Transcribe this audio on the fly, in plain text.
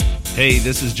Hey,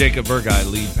 this is Jacob Burgay,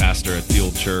 lead pastor at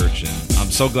Fuel Church, and I'm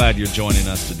so glad you're joining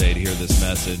us today to hear this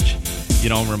message. You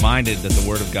know, I'm reminded that the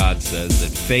Word of God says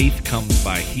that faith comes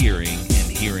by hearing and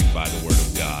hearing by the Word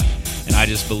of God. And I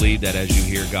just believe that as you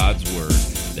hear God's Word,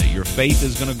 that your faith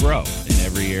is going to grow in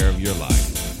every area of your life.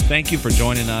 Thank you for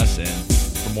joining us, and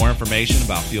for more information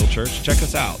about Fuel Church, check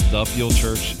us out,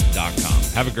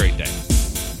 thefuelchurch.com. Have a great day.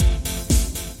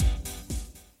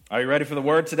 Are you ready for the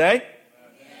Word today?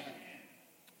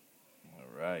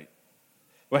 Right.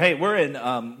 Well, hey, we're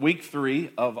in week 3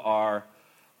 of our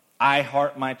I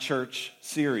Heart My Church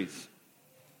series.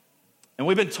 And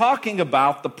we've been talking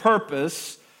about the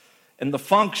purpose and the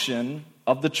function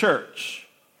of the church.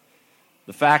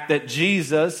 The fact that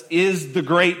Jesus is the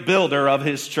great builder of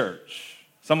his church.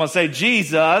 Someone say,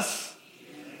 Jesus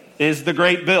is the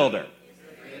great builder.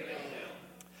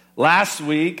 Last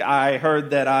week, I heard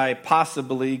that I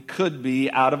possibly could be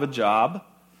out of a job,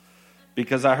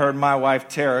 because I heard my wife,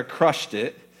 Tara, crushed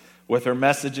it with her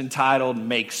message entitled,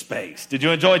 Make Space. Did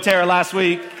you enjoy Tara last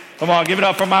week? Come on, give it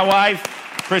up for my wife.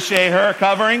 Appreciate her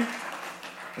covering.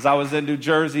 As I was in New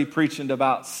Jersey preaching to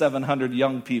about 700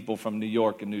 young people from New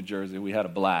York and New Jersey, we had a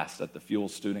blast at the Fuel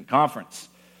Student Conference.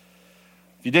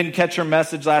 If you didn't catch her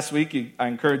message last week, I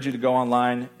encourage you to go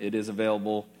online. It is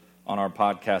available on our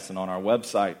podcast and on our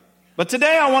website. But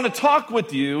today I want to talk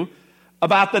with you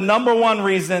about the number one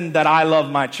reason that I love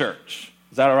my church.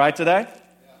 Is that all right today?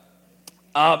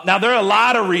 Now, there are a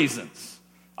lot of reasons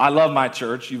I love my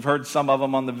church. You've heard some of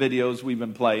them on the videos we've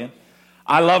been playing.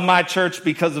 I love my church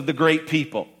because of the great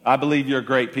people. I believe you're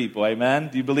great people. Amen?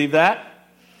 Do you believe that?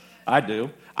 I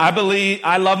do.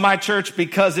 I love my church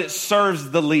because it serves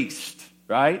the least,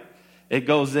 right? It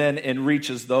goes in and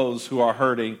reaches those who are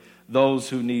hurting, those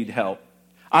who need help.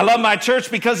 I love my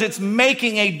church because it's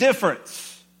making a difference.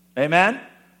 Amen?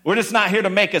 We're just not here to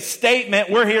make a statement.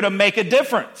 We're here to make a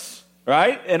difference,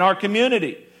 right, in our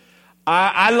community.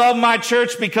 I love my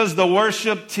church because the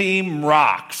worship team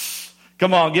rocks.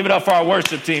 Come on, give it up for our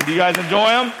worship team. Do you guys enjoy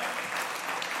them?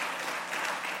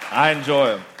 I enjoy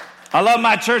them. I love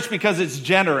my church because it's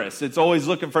generous. It's always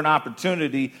looking for an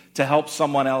opportunity to help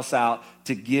someone else out,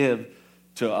 to give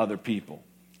to other people.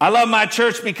 I love my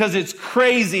church because it's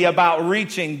crazy about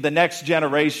reaching the next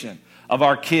generation of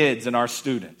our kids and our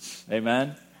students.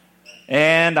 Amen?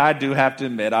 And I do have to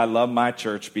admit, I love my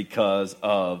church because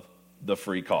of the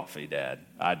free coffee, Dad.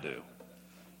 I do.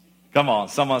 Come on,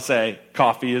 someone say,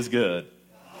 coffee is good.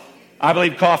 I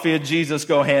believe coffee and Jesus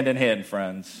go hand in hand,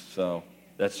 friends. So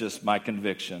that's just my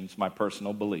convictions, my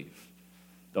personal belief.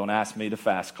 Don't ask me to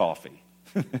fast coffee.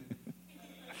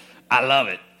 I love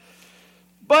it.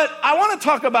 But I want to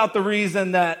talk about the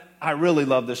reason that I really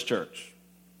love this church.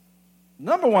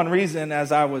 Number one reason,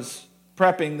 as I was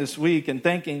prepping this week and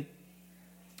thinking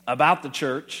about the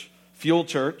church, Fuel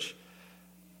Church,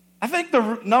 I think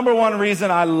the number one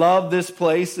reason I love this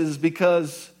place is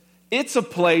because it's a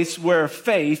place where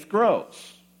faith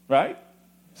grows, right?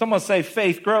 Someone say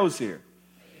faith grows here.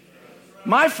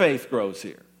 My faith grows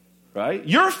here, right?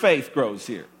 Your faith grows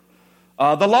here.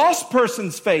 The lost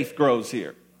person's faith grows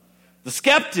here. The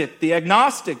skeptic, the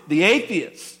agnostic, the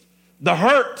atheist, the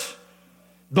hurt,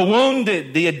 the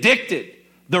wounded, the addicted,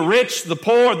 the rich, the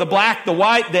poor, the black, the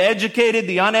white, the educated,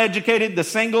 the uneducated, the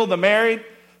single, the married,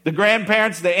 the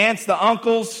grandparents, the aunts, the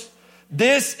uncles.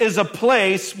 This is a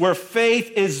place where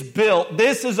faith is built.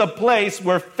 This is a place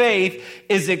where faith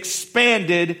is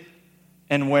expanded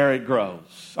and where it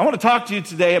grows. I want to talk to you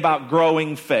today about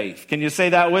growing faith. Can you say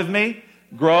that with me?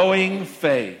 Growing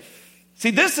faith.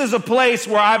 See, this is a place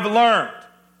where I've learned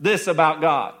this about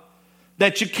God,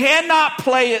 that you cannot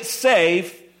play it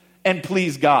safe and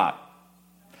please God.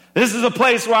 This is a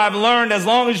place where I've learned as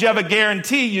long as you have a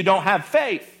guarantee, you don't have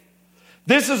faith.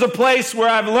 This is a place where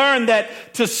I've learned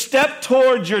that to step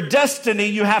towards your destiny,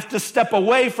 you have to step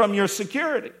away from your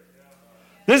security.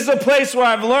 This is a place where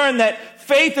I've learned that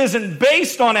faith isn't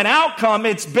based on an outcome,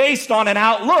 it's based on an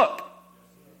outlook.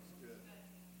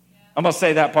 I'm going to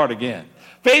say that part again.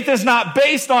 Faith is not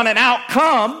based on an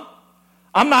outcome.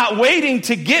 I'm not waiting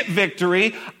to get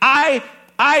victory. I'm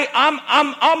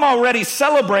already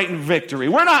celebrating victory.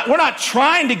 We're not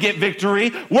trying to get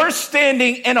victory. We're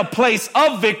standing in a place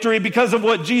of victory because of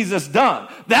what Jesus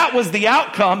done. That was the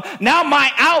outcome. Now my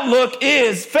outlook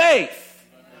is faith.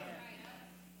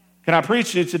 Can I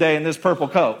preach to you today in this purple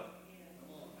coat?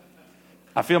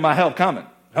 I feel my help coming.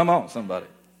 Come on, somebody.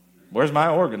 Where's my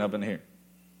organ up in here?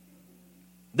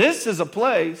 This is a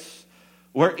place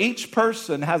where each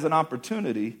person has an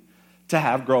opportunity to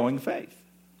have growing faith.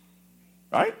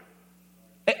 Right?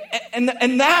 And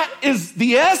that is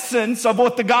the essence of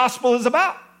what the gospel is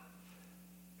about.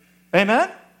 Amen?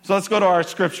 So let's go to our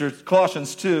scripture,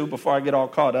 Colossians 2, before I get all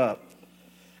caught up.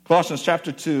 Colossians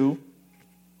chapter 2,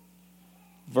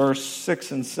 verse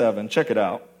 6 and 7. Check it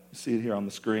out. You see it here on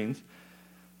the screens. It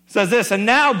says this, and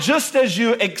now just as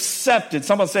you accepted,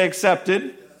 someone say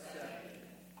accepted,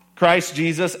 Christ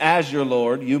Jesus as your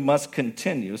Lord, you must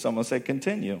continue, someone say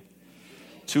continue,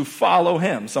 to follow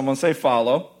him. Someone say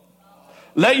follow.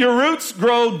 Let your roots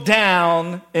grow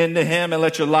down into him and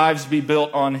let your lives be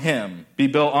built on him. Be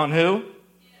built on who?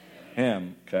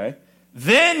 Him, okay.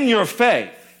 Then your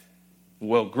faith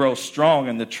will grow strong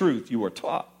in the truth you were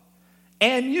taught.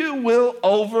 And you will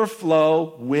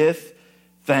overflow with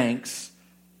thanksgiving.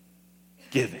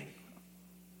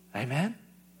 Amen?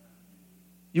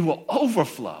 You will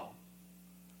overflow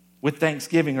with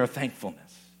thanksgiving or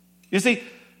thankfulness. You see,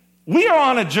 we are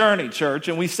on a journey, church,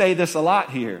 and we say this a lot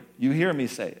here. You hear me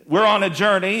say it. We're on a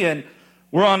journey, and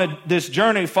we're on this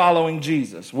journey following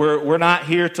Jesus. We're not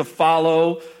here to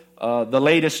follow the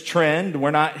latest trend.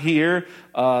 We're not here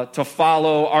to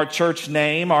follow our church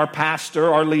name, our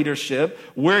pastor, our leadership.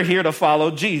 We're here to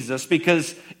follow Jesus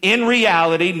because in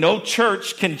reality, no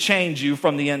church can change you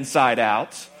from the inside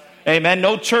out. Amen.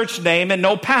 No church name and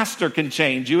no pastor can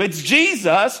change you. It's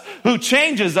Jesus who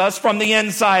changes us from the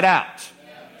inside out.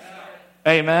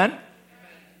 Amen.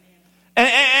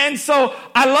 And so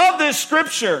I love this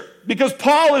scripture because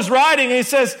Paul is writing and he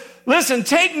says, listen,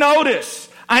 take notice.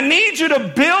 I need you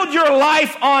to build your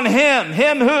life on him.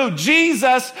 Him who?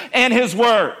 Jesus and his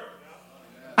word.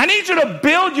 I need you to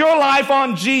build your life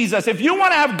on Jesus. If you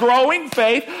want to have growing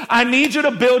faith, I need you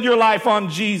to build your life on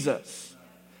Jesus.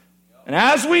 And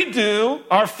as we do,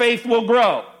 our faith will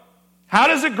grow. How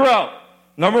does it grow?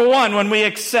 Number one, when we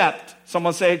accept.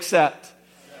 Someone say accept.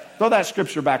 Throw that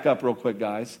scripture back up real quick,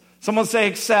 guys. Someone say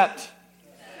accept.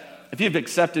 If you've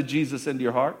accepted Jesus into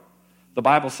your heart, the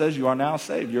Bible says you are now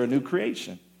saved. You're a new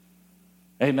creation.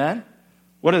 Amen?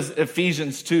 What does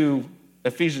Ephesians 2?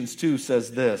 Ephesians 2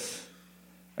 says this.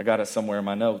 I got it somewhere in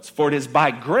my notes. For it is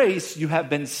by grace you have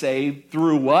been saved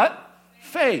through what?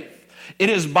 Faith. It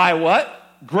is by what?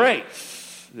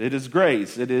 Grace. It is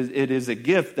grace. It is a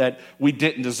gift that we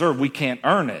didn't deserve. We can't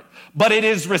earn it. But it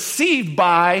is received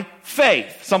by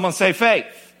faith. Someone say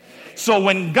faith. So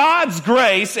when God's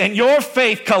grace and your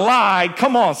faith collide,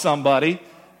 come on somebody,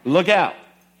 look out.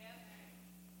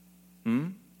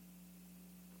 You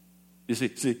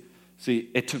see,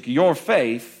 it took your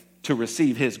faith to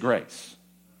receive his grace.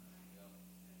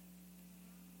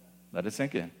 Let it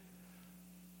sink in.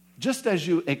 Just as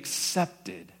you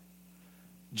accepted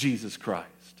Jesus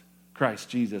Christ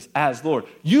Jesus as Lord,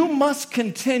 you must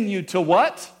continue to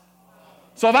what?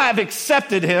 So if I have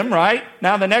accepted him, right?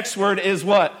 Now the next word is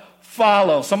what?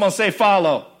 Follow. Someone say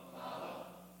follow.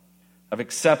 I've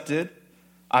accepted.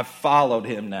 I've followed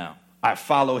him now. I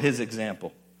follow his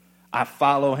example. I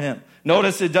follow him.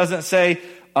 Notice it doesn't say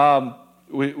that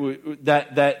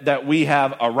we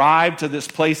have arrived to this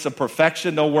place of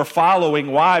perfection. No, we're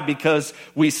following. Why? Because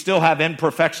we still have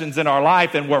imperfections in our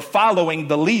life, and we're following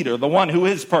the leader, the one who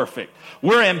is perfect.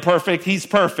 We're imperfect. He's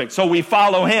perfect. So we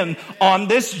follow him on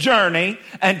this journey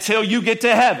until you get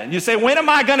to heaven. You say, when am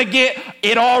I going to get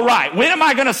it all right? When am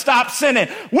I going to stop sinning?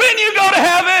 When you go to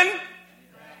heaven.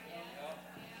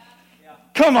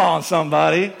 Come on,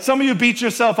 somebody. Some of you beat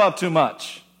yourself up too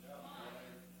much.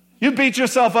 You beat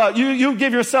yourself up. You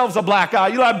give yourselves a black eye.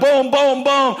 You're like, boom, boom,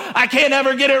 boom. I can't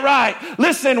ever get it right.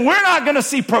 Listen, we're not going to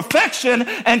see perfection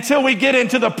until we get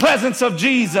into the presence of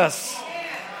Jesus.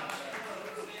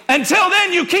 Until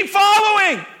then, you keep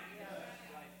following.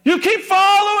 You keep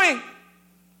following.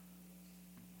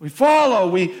 We follow.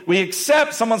 We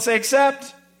accept. Someone say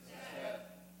accept.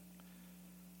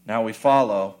 Now we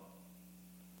follow.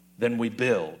 Then we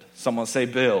build. Someone say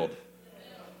build.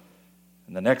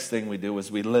 And the next thing we do is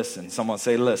we listen. Someone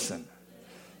say listen.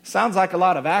 Sounds like a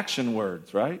lot of action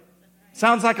words, right?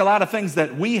 Sounds like a lot of things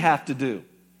that we have to do.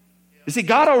 You see,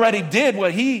 God already did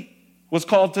what he was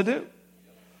called to do.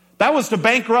 That was to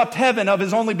bankrupt heaven of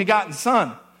his only begotten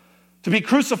son. To be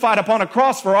crucified upon a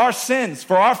cross for our sins,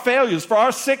 for our failures, for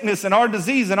our sickness and our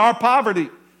disease and our poverty.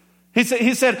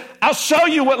 He said, I'll show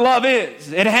you what love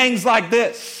is. It hangs like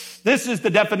this. This is the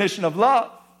definition of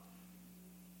love.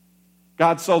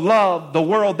 God so loved the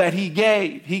world that he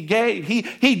gave. He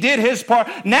did his part.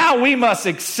 Now we must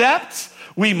accept,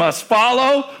 we must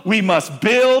follow, we must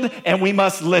build, and we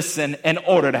must listen in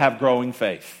order to have growing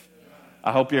faith.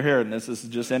 I hope you're hearing this. This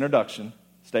is just introduction.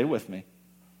 Stay with me.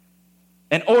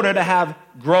 In order to have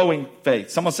growing faith.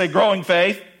 Someone say growing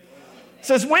faith. It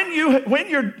says when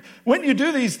you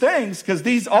do these things, because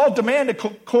these all demand a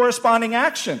corresponding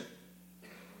action.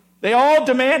 They all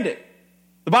demand it.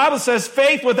 The Bible says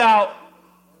faith without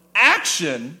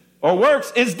action or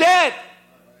works is dead.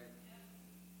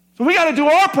 So we got to do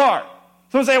our part.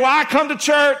 Some say, well, I come to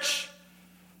church.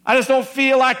 I just don't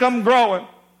feel like I'm growing.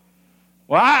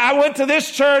 Well, I went to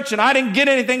this church and I didn't get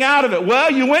anything out of it.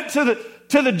 Well, you went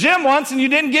to the gym once and you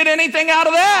didn't get anything out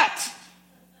of that.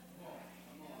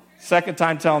 Second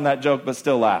time telling that joke, but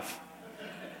still laugh.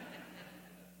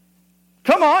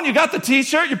 Come on, you got the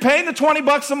t-shirt, you're paying the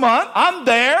 $20 a month. I'm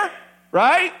there,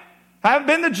 right? Haven't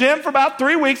been to the gym for about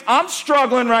 3 weeks. I'm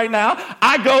struggling right now.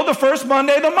 I go the first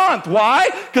Monday of the month. Why?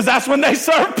 Because that's when they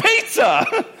serve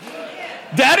pizza.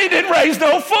 Daddy didn't raise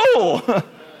no fool.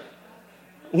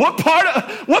 What part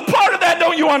of that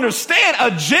don't you understand?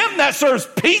 A gym that serves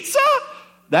pizza?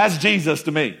 That's Jesus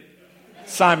to me.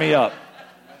 Sign me up.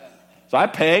 So I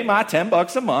pay my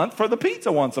 $10 a month for the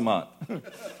pizza once a month.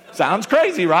 Sounds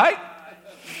crazy, right?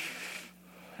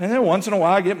 And then once in a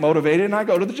while I get motivated and I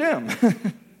go to the gym.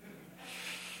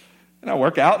 And I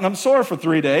work out and I'm sore for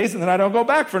 3 days and then I don't go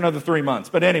back for another 3 months.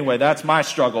 But anyway, that's my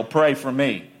struggle. Pray for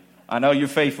me. I know you're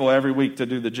faithful every week to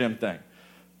do the gym thing,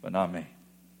 but not me.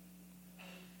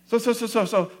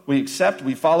 So we accept,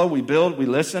 we follow, we build, we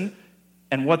listen.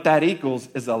 And what that equals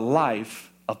is a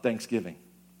life of thanksgiving,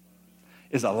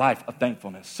 is a life of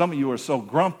thankfulness. Some of you are so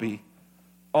grumpy.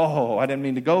 Oh, I didn't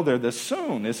mean to go there this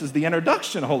soon. This is the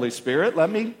introduction, Holy Spirit. Let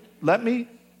me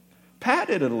pat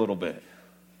it a little bit.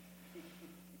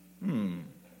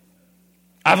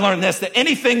 I've learned this, that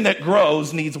anything that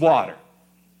grows needs water.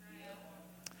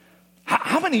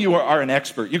 How many of you are an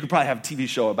expert? You could probably have a TV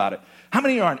show about it. How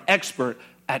many of you are an expert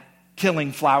at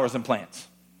killing flowers and plants?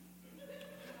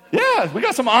 Yeah, we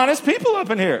got some honest people up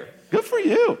in here. Good for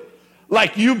you.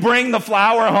 Like you bring the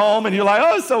flower home and you're like,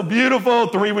 oh, it's so beautiful.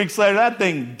 3 weeks later, that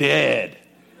thing dead.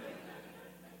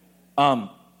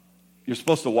 You're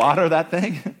supposed to water that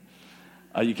thing.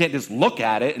 You can't just look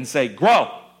at it and say,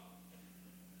 grow.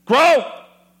 Grow.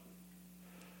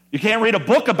 You can't read a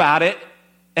book about it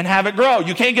and have it grow.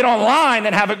 You can't get online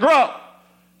and have it grow.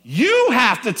 You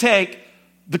have to take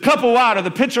the cup of water,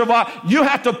 the pitcher of water, you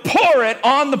have to pour it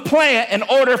on the plant in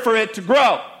order for it to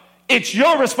grow. It's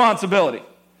your responsibility.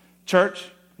 Church,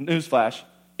 newsflash,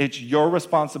 it's your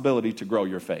responsibility to grow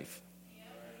your faith.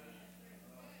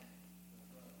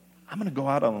 I'm going to go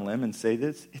out on a limb and say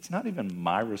this. It's not even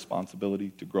my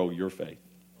responsibility to grow your faith.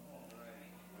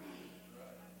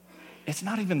 It's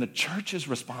not even the church's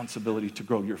responsibility to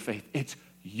grow your faith. It's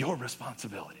your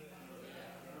responsibility.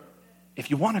 If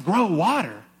you want to grow,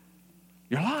 water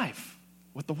your life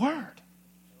with the word.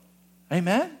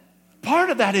 Amen? Part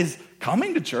of that is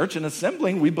coming to church and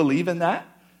assembling. We believe in that.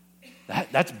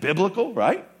 That's biblical,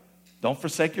 right? Don't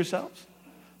forsake yourselves.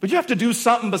 But you have to do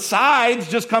something besides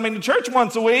just coming to church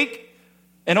once a week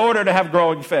in order to have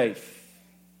growing faith.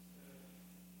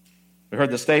 We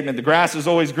heard the statement, the grass is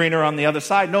always greener on the other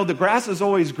side. No, the grass is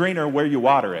always greener where you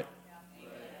water it.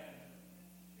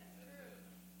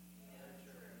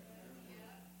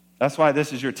 That's why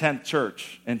this is your 10th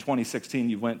church in 2016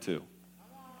 you went to.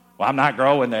 Well, I'm not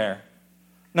growing there.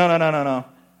 No.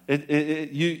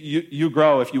 You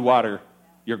grow if you water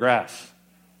your grass.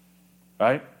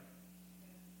 Right?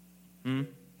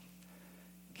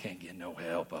 Can't get no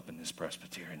help up in this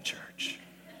Presbyterian church.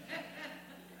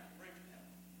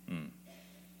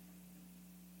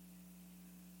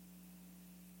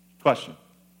 Question.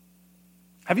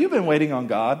 Have you been waiting on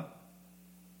God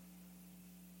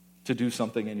to do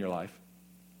something in your life?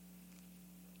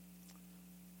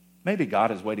 Maybe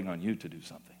God is waiting on you to do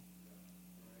something.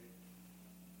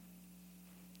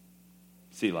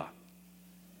 Selah.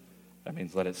 That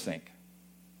means let it sink.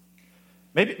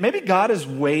 Maybe God is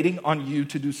waiting on you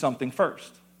to do something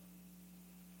first.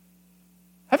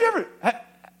 Have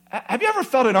you ever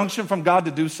felt an unction from God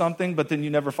to do something, but then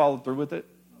you never followed through with it?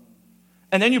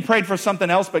 And then you prayed for something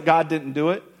else, but God didn't do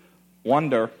it?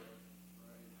 Wonder.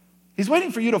 He's waiting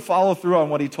for you to follow through on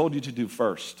what he told you to do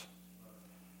first.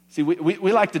 See,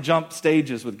 we like to jump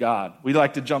stages with God. We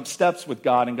like to jump steps with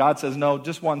God, and God says, no,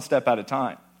 just one step at a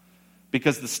time.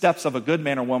 Because the steps of a good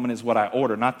man or woman is what I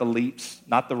order, not the leaps,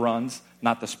 not the runs,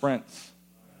 not the sprints.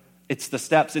 It's the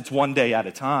steps, it's one day at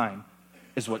a time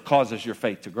is what causes your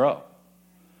faith to grow.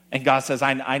 And God says,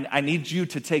 I need you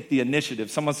to take the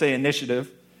initiative. Someone say initiative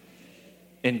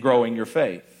in growing your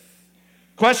faith.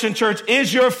 Question, church,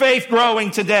 is your faith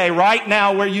growing today, right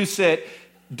now where you sit?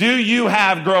 Do you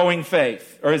have growing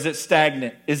faith? Or is it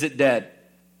stagnant? Is it dead?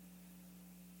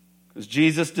 Because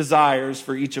Jesus desires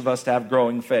for each of us to have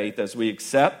growing faith as we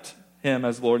accept him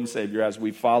as Lord and Savior, as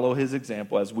we follow his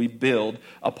example, as we build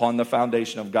upon the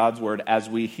foundation of God's word, as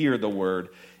we hear the word,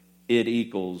 it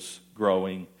equals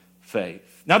growing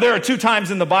faith. Now, there are 2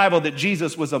 times in the Bible that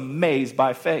Jesus was amazed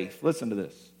by faith. Listen to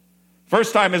this.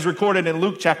 First time is recorded in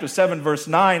Luke chapter 7, verse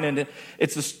 9, and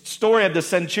it's the story of the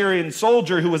centurion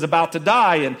soldier who was about to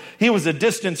die, and he was a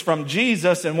distance from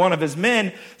Jesus, and one of his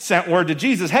men sent word to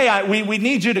Jesus, hey, we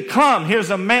need you to come. Here's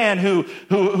a man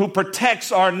who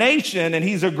protects our nation, and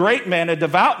he's a great man, a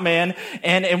devout man,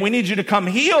 and we need you to come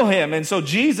heal him. And so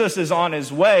Jesus is on his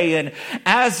way, and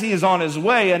as he is on his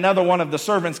way, another one of the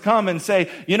servants come and say,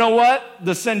 you know what?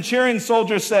 The centurion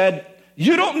soldier said,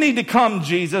 you don't need to come,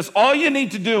 Jesus. All you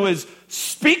need to do is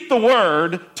speak the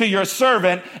word to your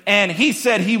servant, and he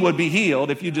said he would be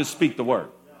healed if you just speak the word.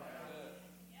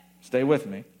 Stay with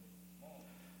me.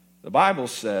 The Bible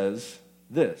says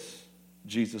this,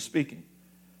 Jesus speaking.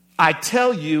 I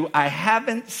tell you, I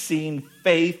haven't seen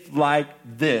faith like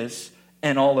this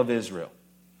in all of Israel.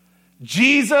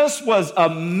 Jesus was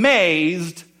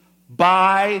amazed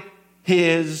by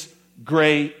his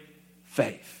great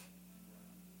faith.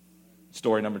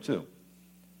 Story number 2.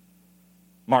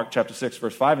 Mark chapter 6,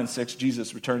 verse 5 and 6,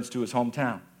 Jesus returns to his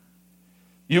hometown.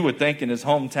 You would think in his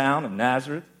hometown of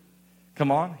Nazareth,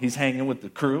 come on, he's hanging with the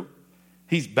crew.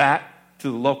 He's back to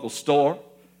the local store.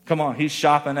 Come on, he's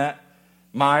shopping at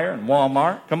Meijer and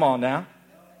Walmart. Come on now.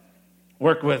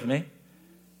 Work with me.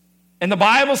 And the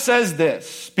Bible says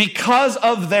this, because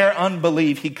of their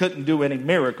unbelief, he couldn't do any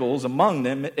miracles among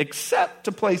them except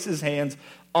to place his hands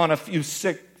on a few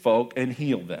sick folk and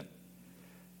heal them.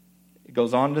 It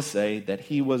goes on to say that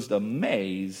he was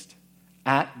amazed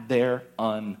at their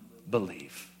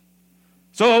unbelief.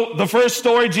 So the first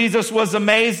story, Jesus was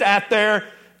amazed at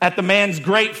the man's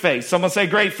great faith. Someone say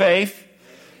great faith.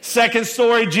 Second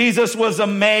story, Jesus was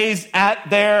amazed at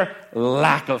their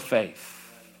lack of faith.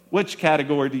 Which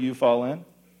category do you fall in?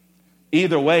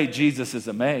 Either way, Jesus is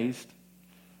amazed.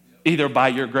 Either by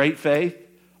your great faith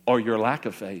or your lack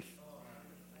of faith.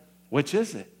 Which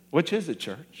is it? Which is it,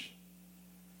 church?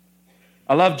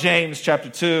 I love James chapter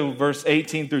 2, verse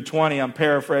 18 through 20. I'm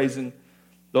paraphrasing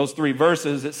those 3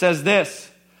 verses. It says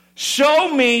this,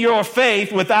 show me your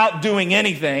faith without doing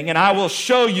anything, and I will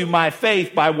show you my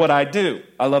faith by what I do.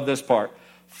 I love this part.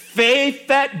 Faith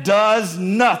that does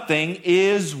nothing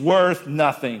is worth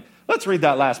nothing. Let's read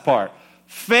that last part.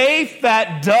 Faith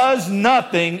that does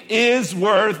nothing is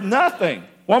worth nothing.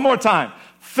 One more time.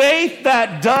 Faith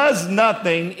that does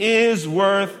nothing is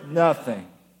worth nothing.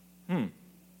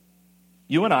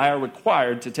 You and I are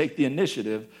required to take the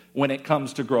initiative when it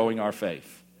comes to growing our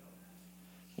faith.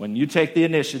 When you take the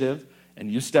initiative and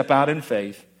you step out in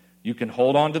faith, you can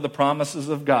hold on to the promises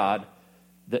of God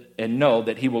and know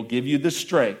that he will give you the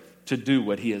strength to do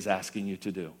what he is asking you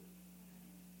to do.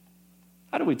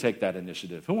 How do we take that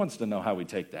initiative? Who wants to know how we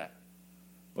take that?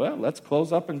 Well, let's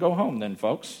close up and go home then,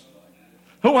 folks.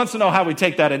 Who wants to know how we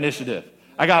take that initiative?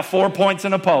 I got 4 points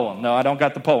in a poem. No, I don't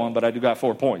got the poem, but I do got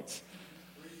 4 points.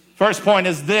 First point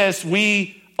is this,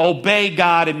 we obey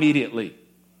God immediately.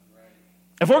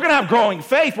 If we're going to have growing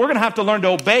faith, we're going to have to learn to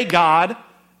obey God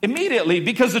immediately,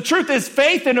 because the truth is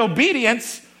faith and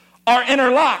obedience are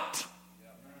interlocked.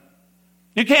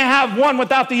 You can't have one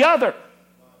without the other,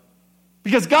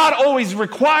 because God always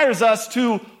requires us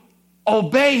to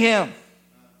obey him.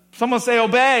 Someone say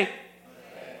obey.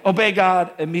 Obey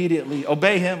God immediately.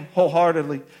 Obey him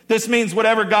wholeheartedly. This means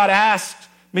whatever God asks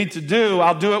me to do,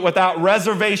 I'll do it without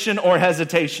reservation or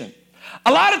hesitation.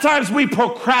 A lot of times we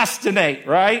procrastinate,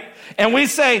 right? And we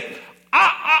say,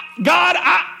 God,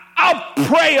 I'll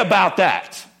pray about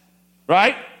that,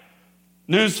 right?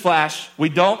 Newsflash, we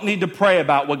don't need to pray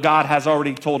about what God has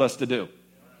already told us to do.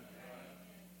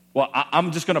 Well,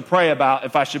 I'm just going to pray about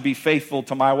if I should be faithful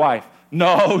to my wife.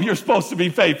 No, you're supposed to be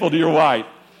faithful to your wife.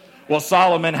 Well,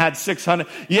 Solomon had 600.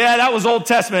 Yeah, that was Old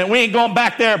Testament. We ain't going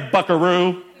back there,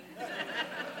 buckaroo.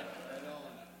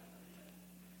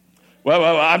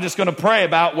 Well, I'm just going to pray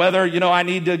about whether, I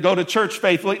need to go to church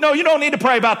faithfully. No, you don't need to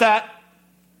pray about that.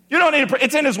 You don't need to pray.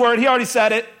 It's in his word. He already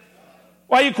said it.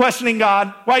 Why are you questioning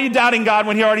God? Why are you doubting God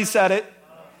when he already said it?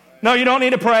 No, you don't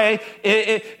need to pray.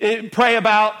 Pray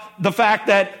about the fact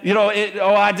that,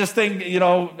 I just think,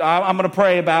 I'm going to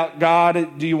pray about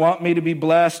God. Do you want me to be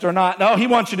blessed or not? No, he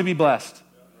wants you to be blessed.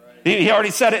 He already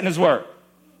said it in his word.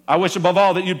 I wish above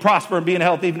all that you'd prosper and be in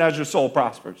health even as your soul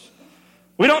prospers.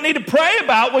 We don't need to pray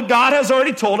about what God has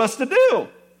already told us to do.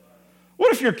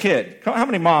 What if your kid, how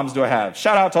many moms do I have?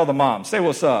 Shout out to all the moms. Say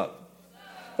what's up.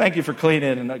 Thank you for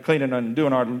cleaning and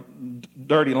doing our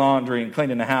dirty laundry and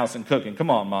cleaning the house and cooking. Come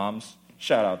on, moms.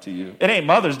 Shout out to you. It ain't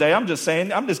Mother's Day. I'm just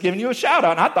giving you a shout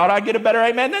out. And I thought I'd get a better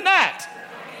amen than that.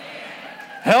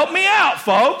 Help me out,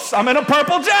 folks. I'm in a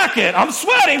purple jacket. I'm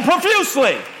sweating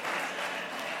profusely.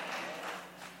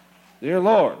 Dear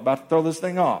Lord, about to throw this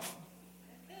thing off.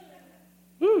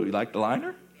 Ooh, you like the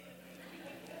liner?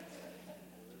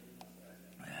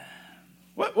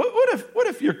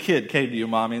 if your kid came to you,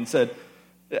 Mommy, and said,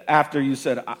 after you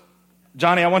said,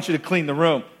 Johnny, I want you to clean the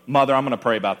room. Mother, I'm going to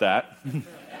pray about that.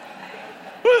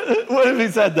 What if he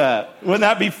said that? Wouldn't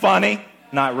that be funny?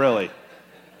 Not really.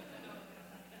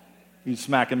 You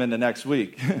smack him into next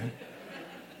week.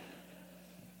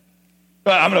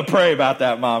 I'm going to pray about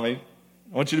that, Mommy.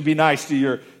 I want you to be nice to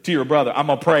your brother. I'm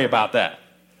going to pray about that.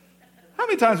 How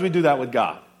many times we do that with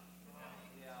God?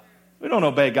 We don't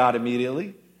obey God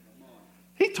immediately.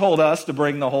 He told us to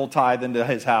bring the whole tithe into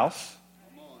his house.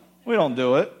 We don't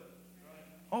do it.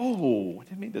 Oh, I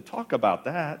didn't mean to talk about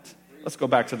that. Let's go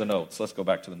back to the notes. Let's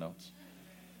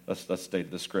stay to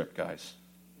the script, guys.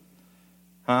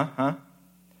 Huh?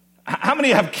 How many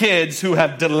have kids who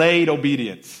have delayed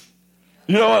obedience?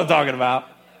 You know what I'm talking about.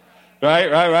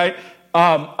 Right.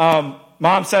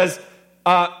 Mom says,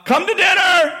 come to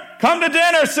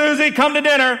dinner, Susie, come to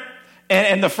dinner.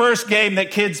 And the first game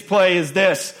that kids play is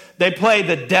this. They play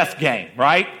the death game,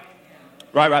 right?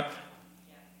 Right.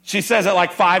 She says it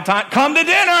like 5 times. Come to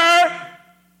dinner.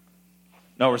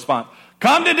 No response.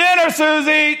 Come to dinner,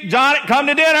 Susie. Johnny, come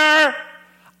to dinner.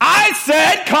 I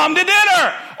said come to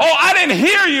dinner. Oh, I didn't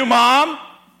hear you, Mom.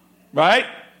 Right?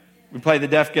 We play the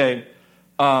death game.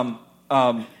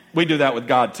 We do that with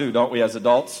God too, don't we, as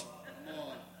adults?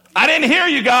 I didn't hear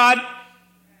you, God.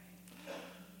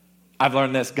 I've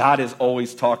learned this. God is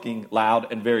always talking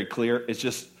loud and very clear. It's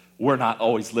just we're not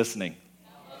always listening.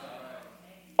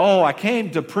 Oh, I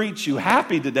came to preach you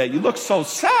happy today. You look so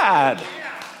sad.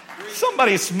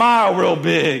 Somebody smile real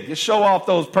big. Show off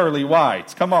those pearly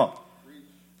whites. Come on.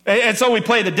 And so we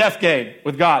play the death game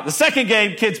with God. The second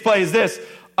game kids play is this.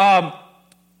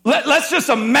 Let's just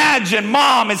imagine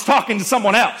Mom is talking to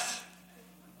someone else.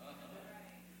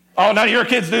 Oh, none of your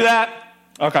kids do that?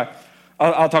 Okay.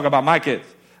 I'll talk about my kids.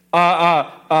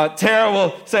 Tara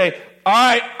will say, all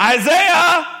right,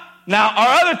 Isaiah. Now,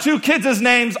 our other 2 kids'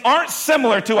 names aren't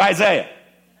similar to Isaiah.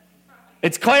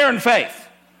 It's Claire and Faith.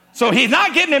 So he's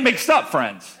not getting it mixed up,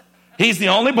 friends. He's the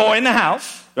only boy in the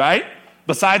house, right?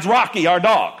 Besides Rocky, our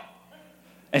dog.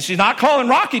 And she's not calling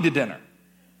Rocky to dinner.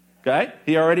 Okay?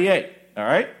 He already ate. All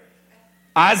right?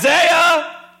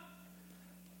 Isaiah,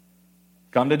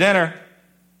 come to dinner.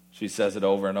 She says it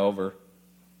over and over.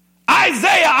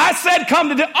 Isaiah, I said come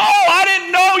to dinner. Oh, I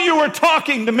didn't know you were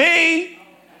talking to me.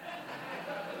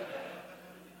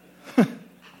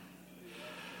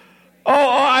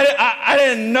 I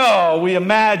didn't know. We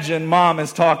imagine Mom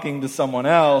is talking to someone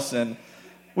else, and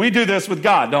we do this with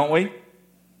God, don't we?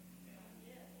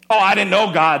 Oh, I didn't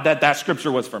know, God, that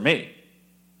scripture was for me.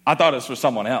 I thought it was for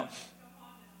someone else.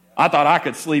 I thought I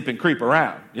could sleep and creep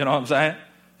around. You know what I'm saying?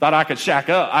 Thought I could shack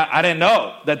up. I didn't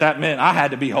know that meant I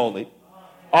had to be holy.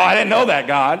 Oh, I didn't know that,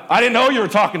 God. I didn't know you were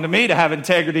talking to me to have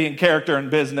integrity and character in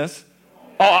business.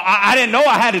 Oh, I didn't know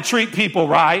I had to treat people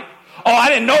right. Oh, I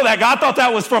didn't know that, God. I thought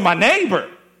that was for my neighbor.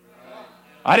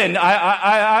 I didn't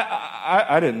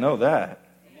know that.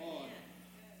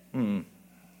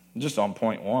 Just on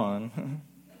point 1.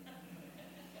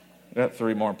 Got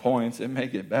 3 more points. It may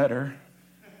get better.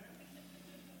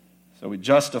 So we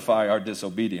justify our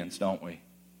disobedience, don't we?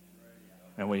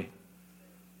 And we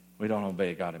don't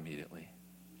obey God immediately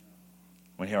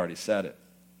when He already said it.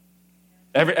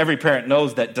 Every parent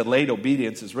knows that delayed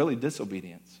obedience is really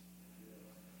disobedience.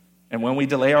 And when we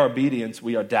delay our obedience,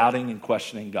 we are doubting and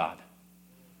questioning God.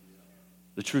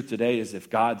 The truth today is if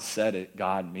God said it,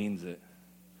 God means it.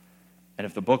 And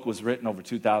if the book was written over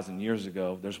 2,000 years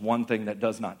ago, there's one thing that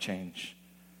does not change.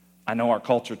 I know our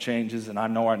culture changes, and I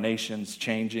know our nation's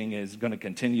changing, is going to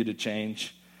continue to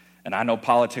change. And I know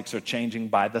politics are changing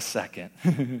by the second.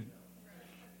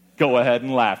 Go ahead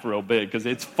and laugh real big, because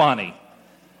it's funny.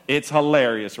 It's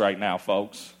hilarious right now,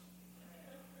 folks.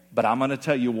 But I'm going to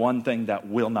tell you one thing that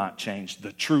will not change.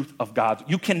 The truth of God.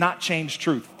 You cannot change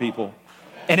truth, people.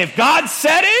 And if God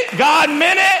said it, God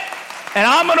meant it, and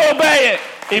I'm going to obey it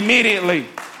immediately.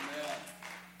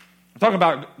 I'm talking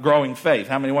about growing faith.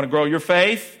 How many want to grow your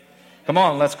faith? Come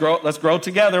on, let's grow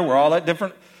together. We're all at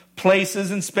different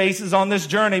places and spaces on this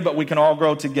journey, but we can all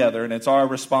grow together, and it's our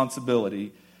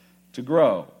responsibility to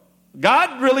grow.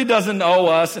 God really doesn't owe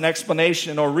us an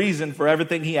explanation or reason for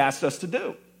everything He asked us to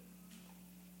do.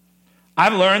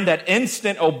 I've learned that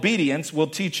instant obedience will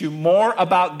teach you more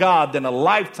about God than a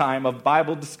lifetime of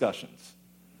Bible discussions.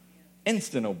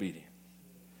 Instant obedience.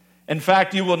 In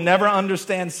fact, you will never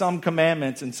understand some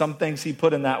commandments and some things He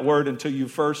put in that word until you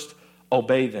first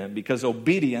obey them, because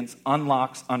obedience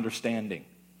unlocks understanding.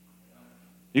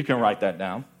 You can write that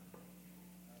down.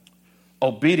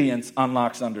 Obedience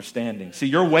unlocks understanding. See,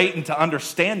 you're waiting to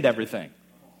understand everything.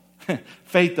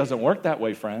 Faith doesn't work that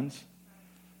way, friends.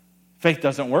 Faith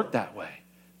doesn't work that way.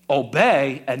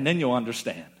 Obey, and then you'll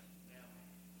understand.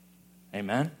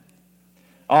 Amen?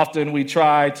 Often we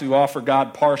try to offer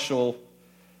God partial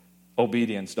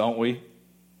obedience, don't we?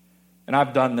 And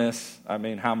I've done this, how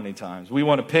many times? We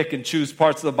want to pick and choose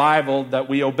parts of the Bible that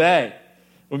we obey.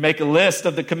 We make a list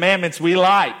of the commandments we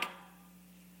like.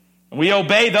 And we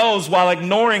obey those while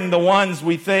ignoring the ones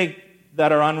we think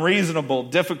that are unreasonable,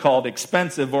 difficult,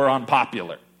 expensive, or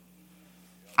unpopular.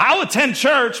 I'll attend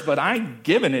church, but I ain't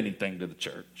giving anything to the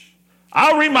church.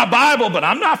 I'll read my Bible, but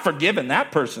I'm not forgiving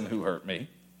that person who hurt me.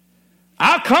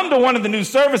 I'll come to one of the new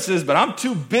services, but I'm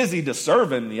too busy to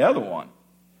serve in the other one.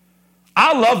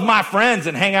 I'll love my friends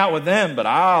and hang out with them, but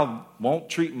I won't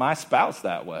treat my spouse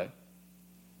that way.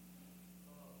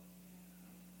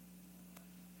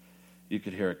 You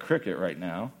could hear a cricket right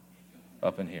now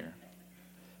up in here.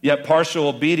 Yet partial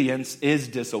obedience is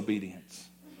disobedience.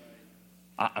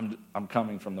 I'm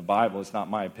coming from the Bible. It's not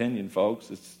my opinion, folks.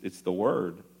 It's the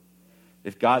Word.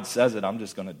 If God says it, I'm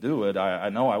just going to do it. I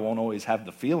know I won't always have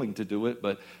the feeling to do it,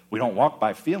 but we don't walk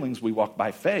by feelings. We walk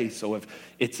by faith. So if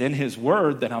it's in His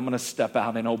Word, then I'm going to step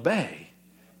out and obey.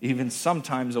 Even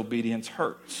sometimes obedience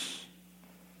hurts.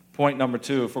 Point number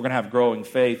 2, if we're going to have growing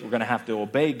faith, we're going to have to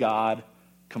obey God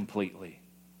completely.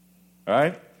 All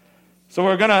right? So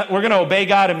we're gonna obey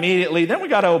God immediately, then we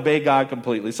got to obey God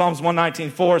completely. Psalms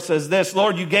 119:4 says this,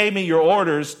 Lord, you gave me your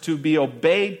orders to be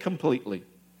obeyed completely.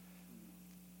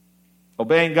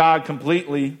 Obeying God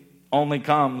completely only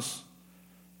comes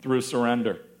through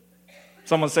surrender.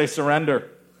 Someone say surrender.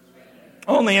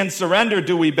 Only in surrender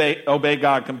do we obey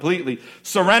God completely.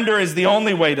 Surrender is the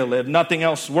only way to live. Nothing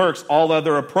else works. All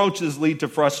other approaches lead to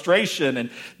frustration and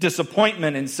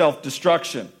disappointment and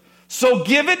self-destruction. So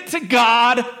give it to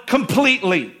God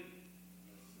completely.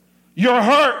 Your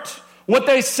hurt, what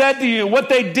they said to you, what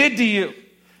they did to you.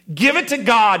 Give it to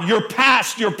God, your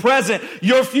past, your present,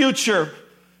 your future,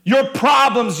 your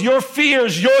problems, your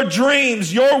fears, your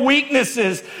dreams, your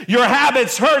weaknesses, your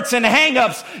habits, hurts, and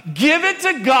hang-ups. Give it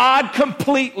to God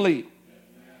completely.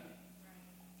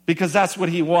 Because that's what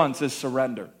He wants, is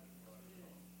surrender.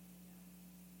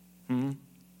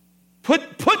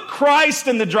 Put Christ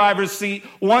in the driver's seat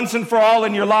once and for all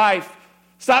in your life.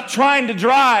 Stop trying to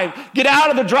drive. Get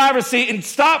out of the driver's seat and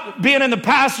stop being in the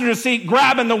passenger seat,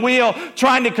 grabbing the wheel,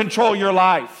 trying to control your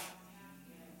life.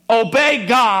 Obey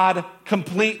God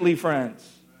completely, friends.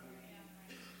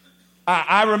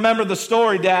 I remember the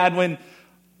story, Dad, when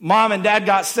Mom and Dad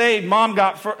got saved. Mom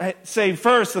got saved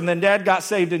first, and then Dad got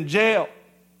saved in jail.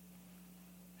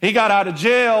 He got out of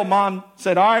jail. Mom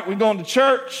said, all right, we're going to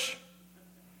church.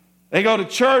 They go to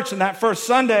church, and that first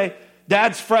Sunday,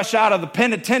 Dad's fresh out of the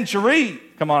penitentiary.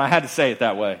 Come on, I had to say it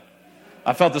that way.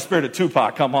 I felt the spirit of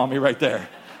Tupac come on me right there.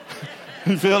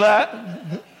 You feel that?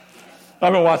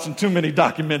 I've been watching too many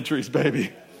documentaries,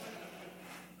 baby.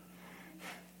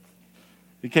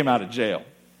 He came out of jail.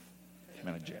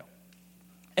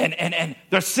 And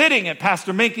they're sitting at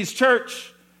Pastor Minky's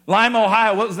church, Lima,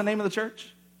 Ohio. What was the name of the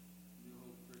church?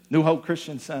 New Hope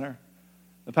Christian Center.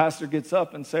 The pastor gets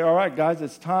up and say, all right, guys,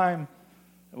 it's time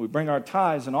that we bring our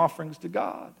tithes and offerings to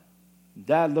God.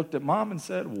 Dad looked at Mom and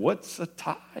said, what's a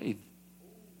tithe?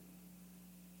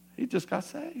 He just got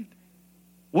saved.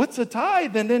 What's a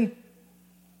tithe? And then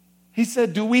he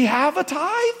said, do we have a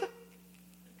tithe?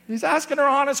 He's asking her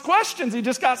honest questions. He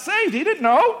just got saved. He didn't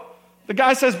know. The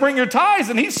guy says, bring your tithes,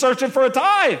 and he's searching for a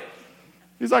tithe.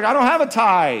 He's like, I don't have a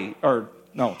tithe.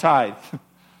 Tithe.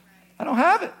 I don't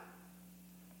have it.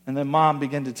 And then Mom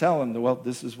began to tell him, well,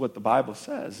 this is what the Bible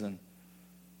says. And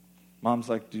Mom's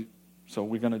like, so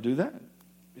we're going to do that?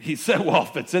 He said, well,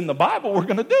 if it's in the Bible, we're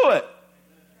going to do it.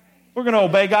 We're going to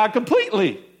obey God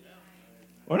completely.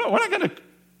 We're not going to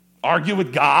argue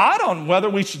with God on whether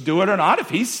we should do it or not. If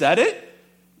He said it,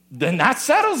 then that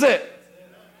settles it.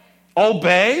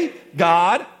 Obey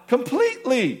God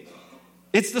completely.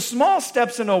 It's the small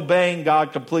steps in obeying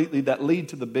God completely that lead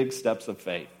to the big steps of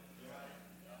faith.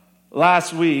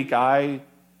 Last week, I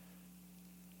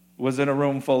was in a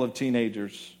room full of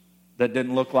teenagers that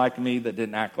didn't look like me, that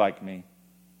didn't act like me.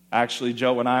 Actually,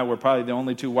 Joe and I were probably the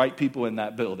only 2 white people in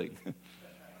that building.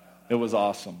 It was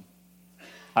awesome.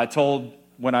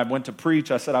 When I went to preach,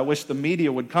 I said, I wish the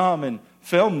media would come and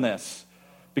film this,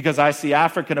 because I see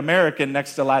African American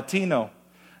next to Latino,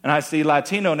 and I see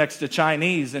Latino next to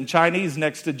Chinese, and Chinese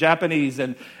next to Japanese,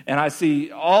 and I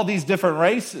see all these different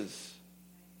races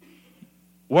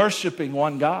worshiping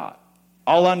one God,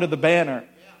 all under the banner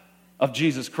of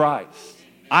Jesus Christ.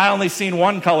 I only seen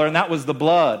one color, and that was the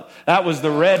blood. That was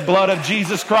the red blood of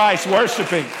Jesus Christ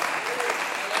worshiping.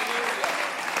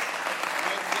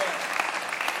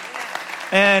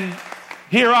 And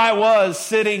here I was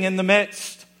sitting in the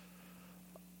midst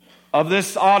of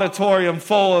this auditorium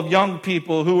full of young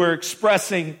people who are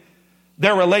expressing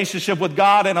their relationship with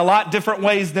God in a lot different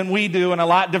ways than we do, and a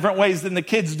lot different ways than the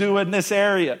kids do in this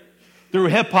area, through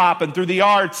hip hop and through the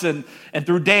arts and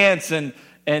through dance and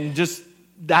just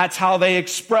that's how they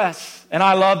express. And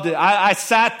I loved it. I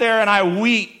sat there and I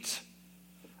wept.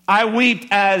 I wept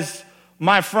as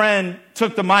my friend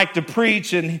took the mic to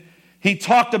preach, and he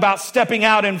talked about stepping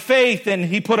out in faith, and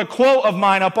he put a quote of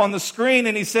mine up on the screen,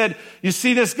 and he said, you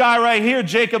see this guy right here,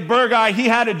 Jacob Burgai, he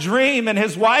had a dream, and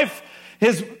his wife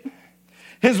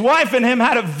and him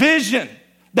had a vision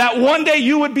that one day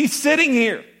you would be sitting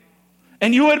here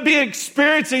and you would be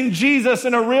experiencing Jesus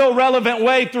in a real relevant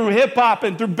way through hip hop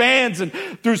and through bands and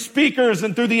through speakers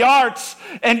and through the arts.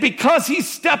 And because he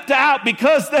stepped out,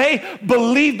 because they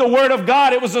believed the word of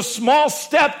God, it was a small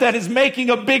step that is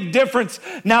making a big difference.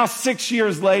 Now, 6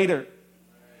 years later,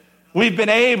 we've been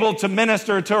able to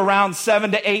minister to around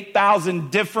 7,000 to 8,000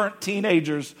 different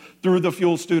teenagers through the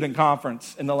Fuel Student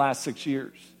Conference in the last 6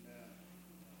 years.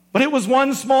 But it was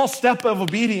one small step of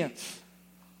obedience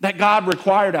that God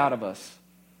required out of us.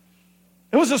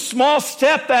 It was a small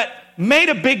step that made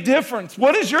a big difference.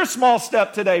 What is your small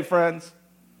step today, friends?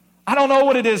 I don't know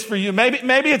what it is for you. Maybe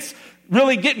it's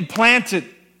really getting planted.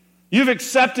 You've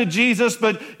accepted Jesus,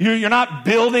 but you're not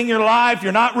building your life.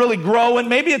 You're not really growing.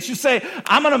 Maybe it's you say,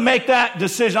 I'm going to make that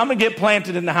decision. I'm going to get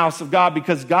planted in the house of God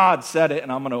because God said it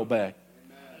and I'm going to obey.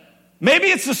 Maybe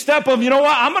it's a step of, you know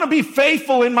what, I'm going to be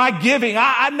faithful in my giving.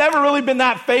 I've never really been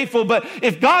that faithful, but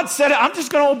if God said it, I'm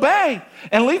just going to obey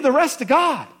and leave the rest to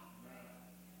God.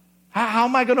 How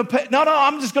am I going to pay? No,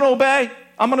 I'm just going to obey.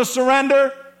 I'm going to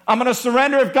surrender. I'm going to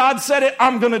surrender. If God said it,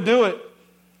 I'm going to do it.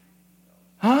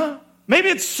 Huh? Maybe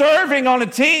it's serving on a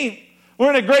team.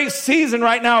 We're in a great season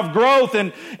right now of growth,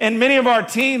 and many of our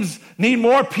teams need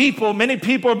more people. Many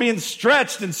people are being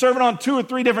stretched and serving on 2 or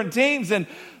 3 different teams, and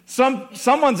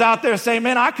someone's out there saying,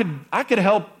 man, I could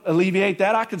help alleviate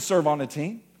that. I could serve on a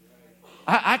team.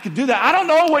 I could do that. I don't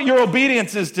know what your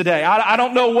obedience is today. I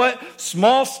don't know what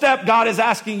small step God is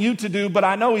asking you to do, but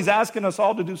I know he's asking us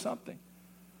all to do something.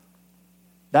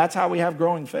 That's how we have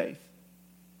growing faith.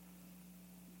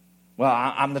 Well,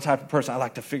 I'm the type of person, I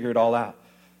like to figure it all out.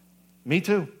 Me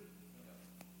too.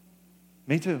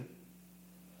 Me too.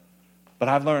 But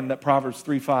I've learned that Proverbs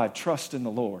 3:5, trust in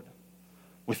the Lord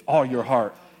with all your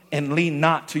heart and lean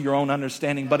not to your own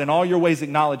understanding, but in all your ways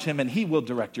acknowledge him and he will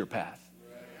direct your path.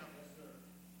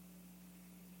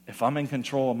 If I'm in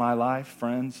control of my life,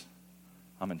 friends,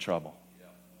 I'm in trouble.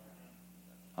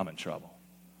 I'm in trouble.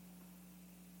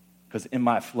 Because in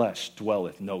my flesh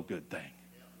dwelleth no good thing.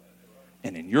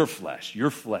 And in your flesh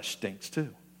stinks too.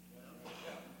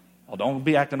 Well, don't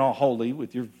be acting all holy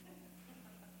with your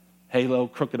halo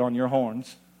crooked on your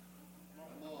horns.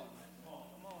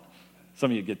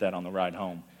 Some of you get that on the ride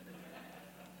home.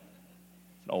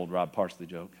 It's an old Rob Parsley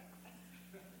joke.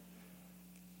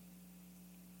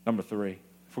 Number 3,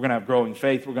 if we're going to have growing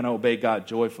faith, we're going to obey God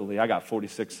joyfully. I got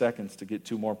 46 seconds to get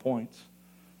 2 more points.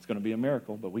 It's going to be a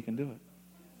miracle, but we can do it.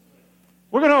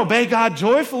 We're going to obey God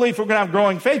joyfully if we're going to have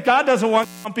growing faith. God doesn't want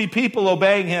grumpy people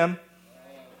obeying him.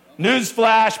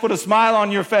 Newsflash, put a smile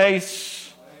on your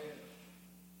face.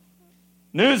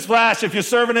 Newsflash, if you're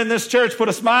serving in this church, put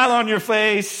a smile on your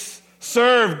face.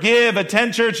 Serve, give,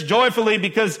 attend church joyfully,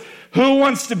 because who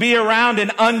wants to be around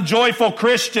an unjoyful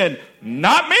Christian?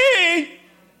 Not me.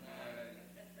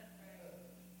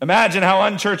 Imagine how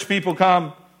unchurched people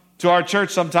come to our church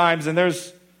sometimes, and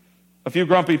there's a few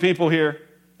grumpy people here.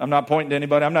 I'm not pointing to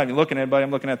anybody. I'm not even looking at anybody.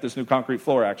 I'm looking at this new concrete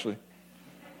floor, actually.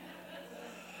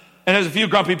 And there's a few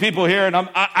grumpy people here, and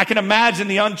I can imagine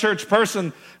the unchurched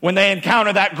person when they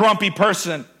encounter that grumpy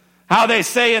person, how they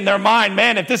say in their mind,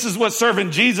 man, if this is what serving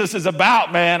Jesus is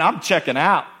about, man, I'm checking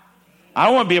out. I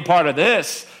don't want to be a part of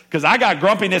this because I got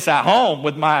grumpiness at home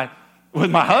with my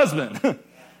husband,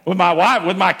 with my wife,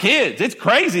 with my kids. It's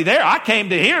crazy there. I came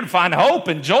to here to find hope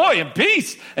and joy and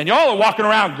peace, and y'all are walking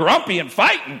around grumpy and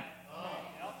fighting.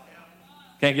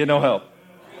 Can't get no help.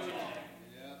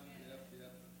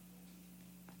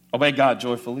 Obey God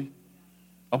joyfully.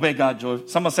 Obey God joyfully.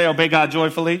 Someone say obey God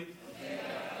joyfully.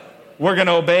 We're going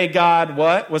to obey God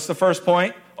what? What's the first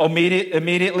point?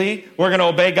 Immediately. We're going to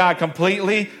obey God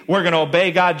completely. We're going to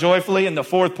obey God joyfully. And the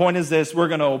fourth point is this. We're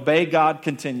going to obey God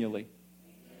continually.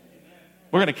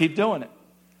 We're going to keep doing it.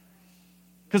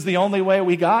 Because the only way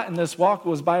we got in this walk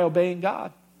was by obeying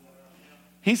God.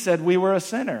 He said we were a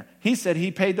sinner. He said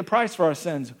he paid the price for our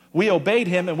sins. We obeyed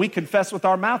him and we confessed with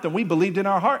our mouth and we believed in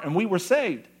our heart and we were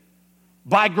saved.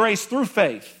 By grace through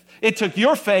faith. It took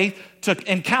your faith to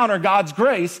encounter God's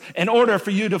grace in order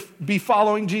for you to be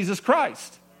following Jesus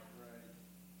Christ.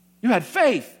 You had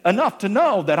faith enough to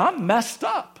know that I'm messed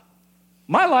up.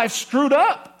 My life's screwed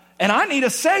up, and I need a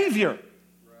Savior.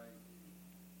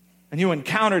 And you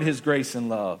encountered his grace and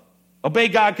love. Obey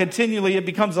God continually. It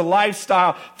becomes a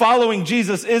lifestyle. Following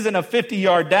Jesus isn't a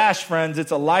 50-yard dash, friends.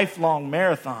 It's a lifelong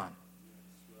marathon.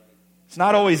 It's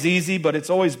not always easy, but it's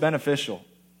always beneficial.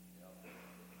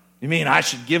 You mean I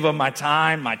should give up my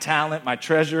time, my talent, my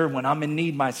treasure when I'm in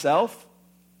need myself?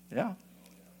 Yeah.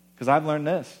 Because I've learned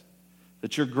this,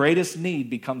 that your greatest need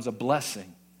becomes a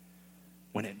blessing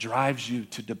when it drives you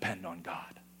to depend on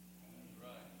God.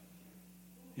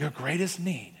 Your greatest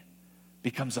need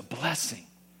becomes a blessing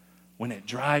when it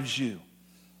drives you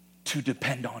to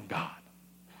depend on God.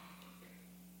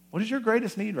 What is your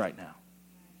greatest need right now?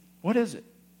 What is it?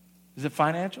 Is it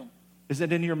financial? Is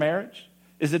it in your marriage?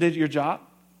 Is it in your job?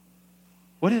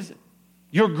 What is it?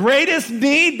 Your greatest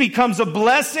need becomes a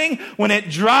blessing when it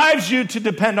drives you to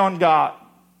depend on God.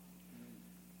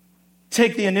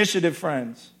 Take the initiative,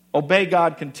 friends. Obey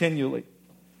God continually.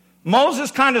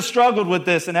 Moses kind of struggled with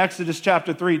this in Exodus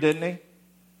chapter 3, didn't he?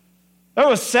 There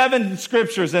were 7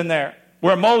 scriptures in there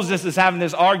where Moses is having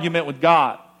this argument with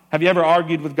God. Have you ever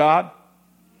argued with God?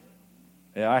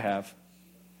 Yeah, I have.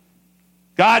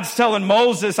 God's telling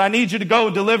Moses, I need you to go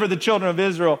deliver the children of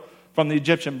Israel from the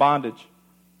Egyptian bondage.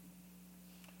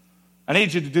 I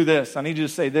need you to do this. I need you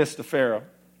to say this to Pharaoh.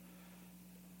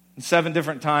 And 7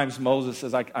 different times Moses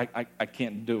says, I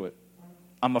can't do it.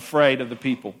 I'm afraid of the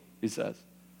people, he says.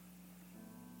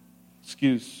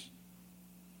 Excuse.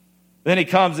 Then he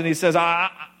comes and he says,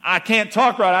 I can't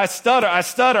talk right. I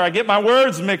stutter. I get my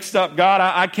words mixed up, God.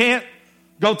 I can't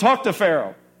go talk to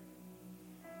Pharaoh.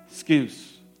 Excuse.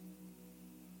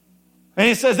 And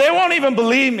he says, they won't even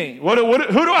believe me. Who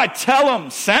do I tell them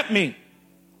sent me?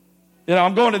 You know,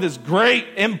 I'm going to this great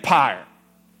empire,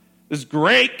 this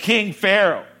great King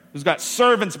Pharaoh who's got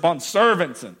servants upon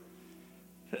servants, and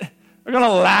they're going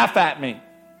to laugh at me.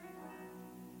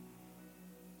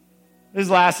 His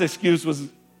last excuse was,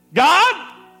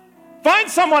 God, find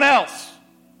someone else,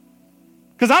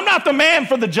 because I'm not the man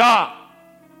for the job.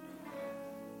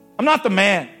 I'm not the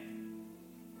man.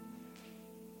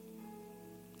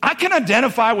 I can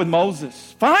identify with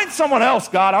Moses. Find someone else,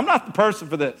 God. I'm not the person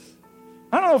for this.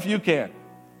 I don't know if you can.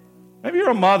 Maybe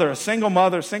you're a single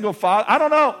father. I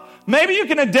don't know. Maybe you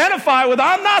can identify with,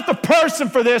 I'm not the person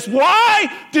for this.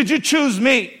 Why did you choose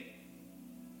me?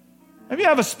 Maybe you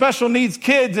have a special needs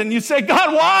kids and you say,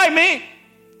 God, why me?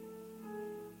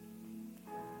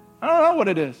 I don't know what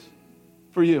it is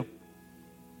for you.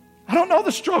 I don't know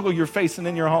the struggle you're facing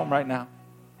in your home right now.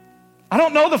 I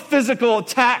don't know the physical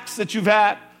attacks that you've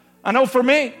had. I know for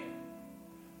me,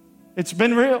 it's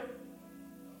been real.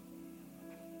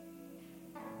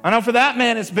 I know for that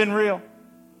man, it's been real.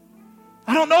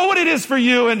 I don't know what it is for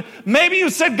you. And maybe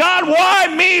you said, God, why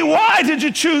me? Why did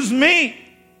you choose me?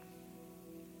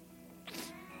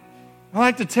 I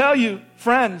like to tell you,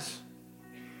 friends,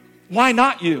 why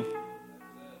not you?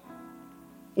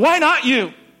 Why not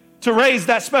you to raise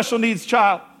that special needs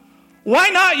child? Why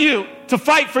not you to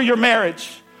fight for your marriage?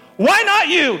 Why not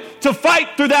you to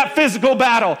fight through that physical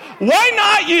battle? Why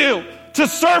not you to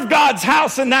serve God's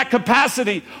house in that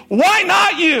capacity? Why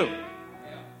not you?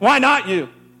 Why not you?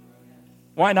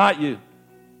 Why not you?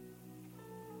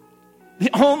 The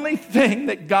only thing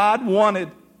that God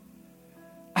wanted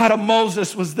out of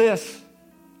Moses was this: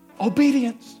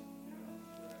 obedience.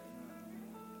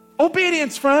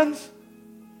 Obedience, friends.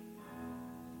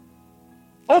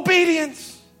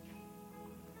 Obedience.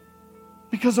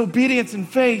 Because obedience and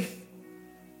faith,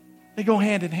 they go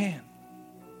hand in hand.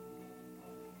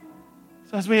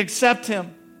 So as we accept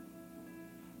him,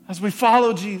 as we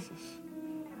follow Jesus,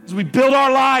 as we build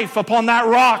our life upon that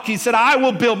rock, he said, I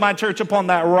will build my church upon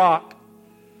that rock.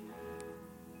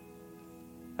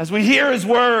 As we hear his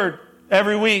word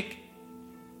every week,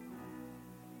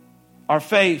 our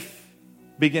faith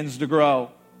begins to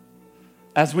grow.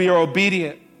 As we are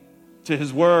obedient to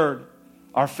his word,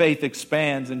 our faith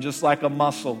expands, and just like a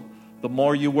muscle, the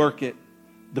more you work it,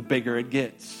 the bigger it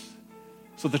gets.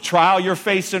 So the trial you're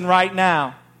facing right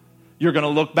now, you're going to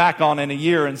look back on in a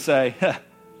year and say,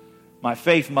 my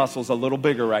faith muscle's a little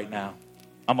bigger right now.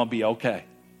 I'm going to be okay.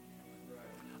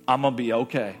 I'm going to be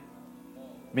okay.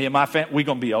 Me and my family, we're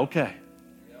going to be okay.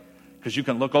 Because you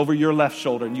can look over your left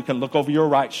shoulder and you can look over your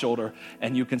right shoulder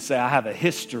and you can say, I have a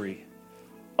history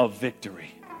of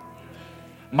victory.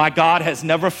 My God has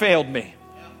never failed me,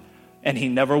 and he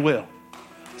never will.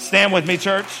 Stand with me,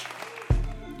 church.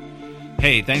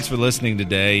 Hey, thanks for listening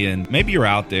today. And maybe you're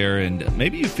out there and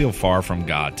maybe you feel far from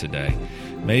God today.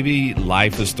 Maybe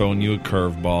life has thrown you a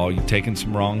curveball. You've taken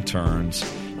some wrong turns.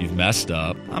 you've messed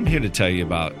up, I'm here to tell you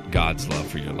about God's love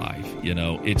for your life. You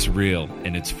know, it's real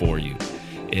and it's for you.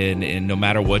 And no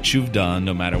matter what you've done,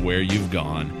 no matter where you've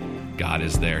gone, God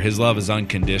is there. His love is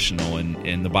unconditional,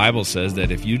 and the Bible says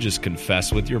that if you just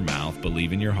confess with your mouth,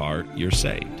 believe in your heart, you're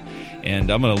saved.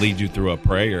 And I'm going to lead you through a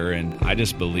prayer, and I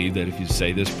just believe that if you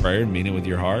say this prayer and mean it with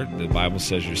your heart, the Bible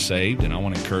says you're saved, and I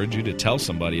want to encourage you to tell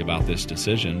somebody about this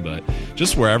decision. But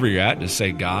just wherever you're at, just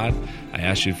say, God, I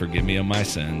ask you to forgive me of my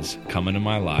sins, come into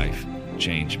my life,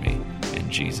 change me in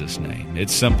Jesus' name.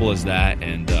 It's simple as that,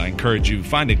 and I encourage you,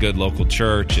 find a good local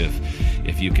church.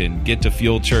 If you can get to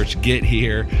Fuel Church, get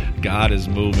here. God is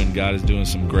moving. God is doing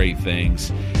some great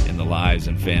things in the lives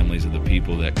and families of the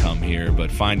people that come here.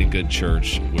 But find a good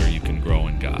church where you can grow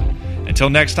in God.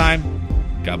 Until next time,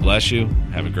 God bless you.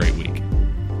 Have a great week.